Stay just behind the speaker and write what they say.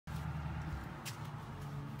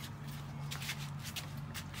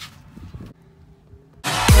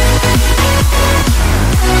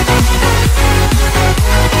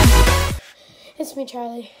it's me,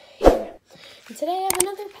 Charlie, here. And today I have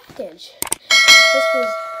another package. This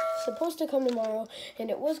was supposed to come tomorrow, and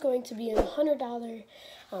it was going to be a $100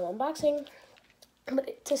 unboxing, but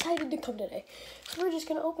it decided to come today. So we're just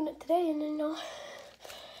going to open it today, and then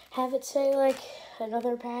have it say, like,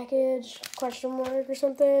 another package, question mark or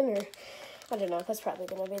something, or I don't know. That's probably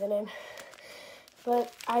going to be the name.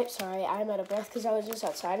 But I'm out of breath because I was just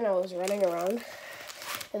outside and I was running around,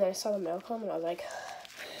 and then I saw the mail come, and I was like,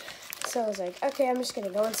 okay, I'm just going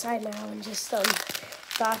to go inside now and just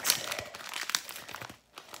box.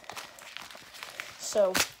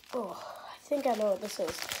 So, I think I know what this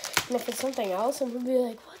is. And if it's something else, I'm going to be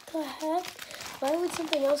like, what the heck? Why would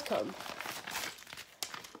something else come?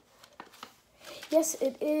 Yes,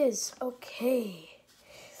 it is. Okay.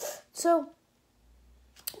 So,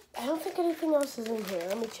 I don't think anything else is in here.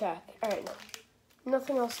 Let me check. Alright, no.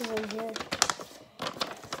 Nothing else is in here.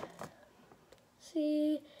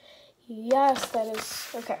 See? Yes, that is.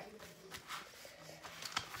 Okay.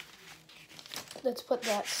 Let's put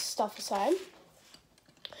that stuff aside.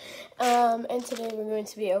 And today we're going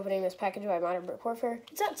to be opening this package by Modern Brick Warfare.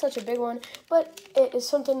 It's not such a big one, but it is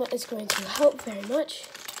something that is going to help very much.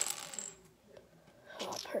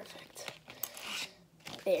 Oh, perfect.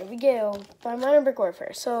 There we go. By Modern Brick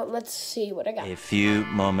Warfare. So let's see what I got. A few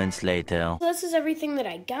moments later. So this is everything that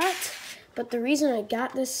I got, but the reason I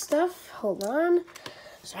got this stuff, hold on.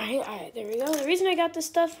 Sorry, alright, there we go. The reason I got this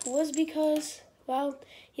stuff was because, well,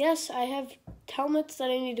 yes, I have helmets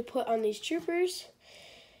that I need to put on these troopers.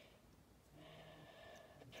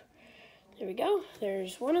 There we go.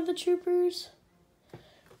 There's one of the troopers.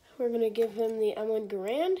 We're going to give him the M1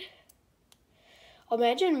 Garand.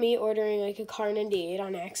 Imagine me ordering like a Car 98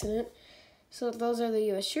 on accident. So those are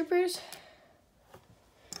the US troopers.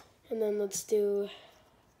 And then let's do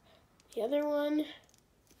the other one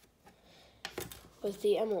with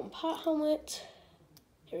the M1 pot helmet.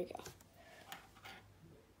 Here we go.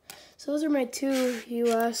 So those are my two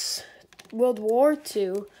US World War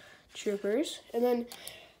II troopers. And then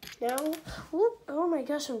now, oh my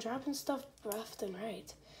gosh, I'm dropping stuff left and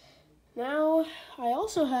right. Now, I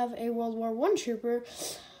also have a World War I trooper,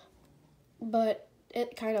 but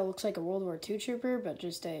it kind of looks like a World War II trooper, but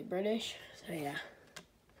just a British, so yeah.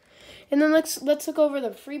 And then let's look over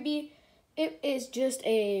the freebie. It is just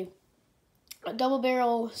a double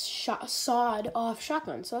barrel sawed-off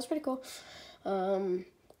shotgun, so that's pretty cool. I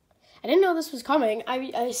didn't know this was coming. I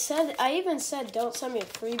even said don't send me a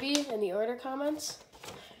freebie in the order comments.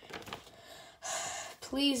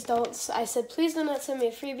 Please don't. I said, please do not send me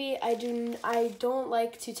a freebie. I don't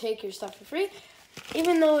like to take your stuff for free,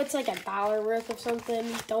 even though it's like $1 worth of something.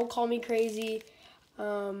 Don't call me crazy.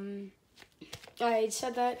 I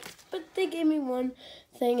said that, but they gave me one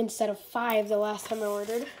thing instead of 5 the last time I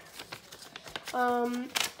ordered. And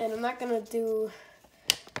I'm not gonna do.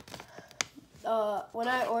 When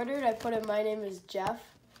I ordered, I put in my name is Jeff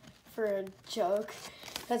for a joke.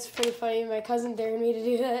 That's pretty funny. My cousin dared me to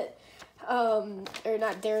do that. Or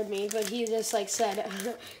not dared me, but he just like said,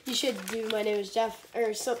 you should do my name is Jeff,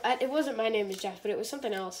 or so. It wasn't my name is Jeff, but it was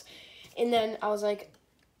something else. And then I was like,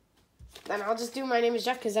 then I'll just do my name is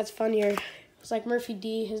Jeff because that's funnier. It's like Murphy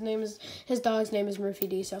D. His dog's name is Murphy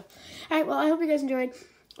D. So, all right. Well, I hope you guys enjoyed.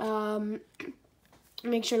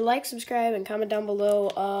 Make sure to like, subscribe, and comment down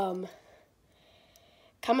below.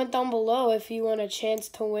 Comment down below if you want a chance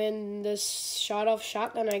to win this shot-off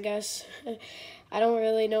shotgun, I guess. I don't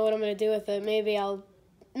really know what I'm going to do with it. Maybe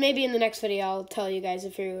in the next video I'll tell you guys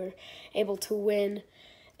if you were able to win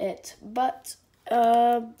it. But,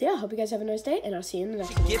 yeah, hope you guys have a nice day, and I'll see you in the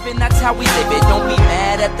next one. Given that's how we live it, don't be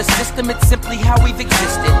mad at the system, it's simply how we've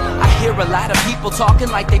existed. I hear a lot of people talking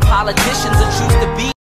like they politicians and choose to be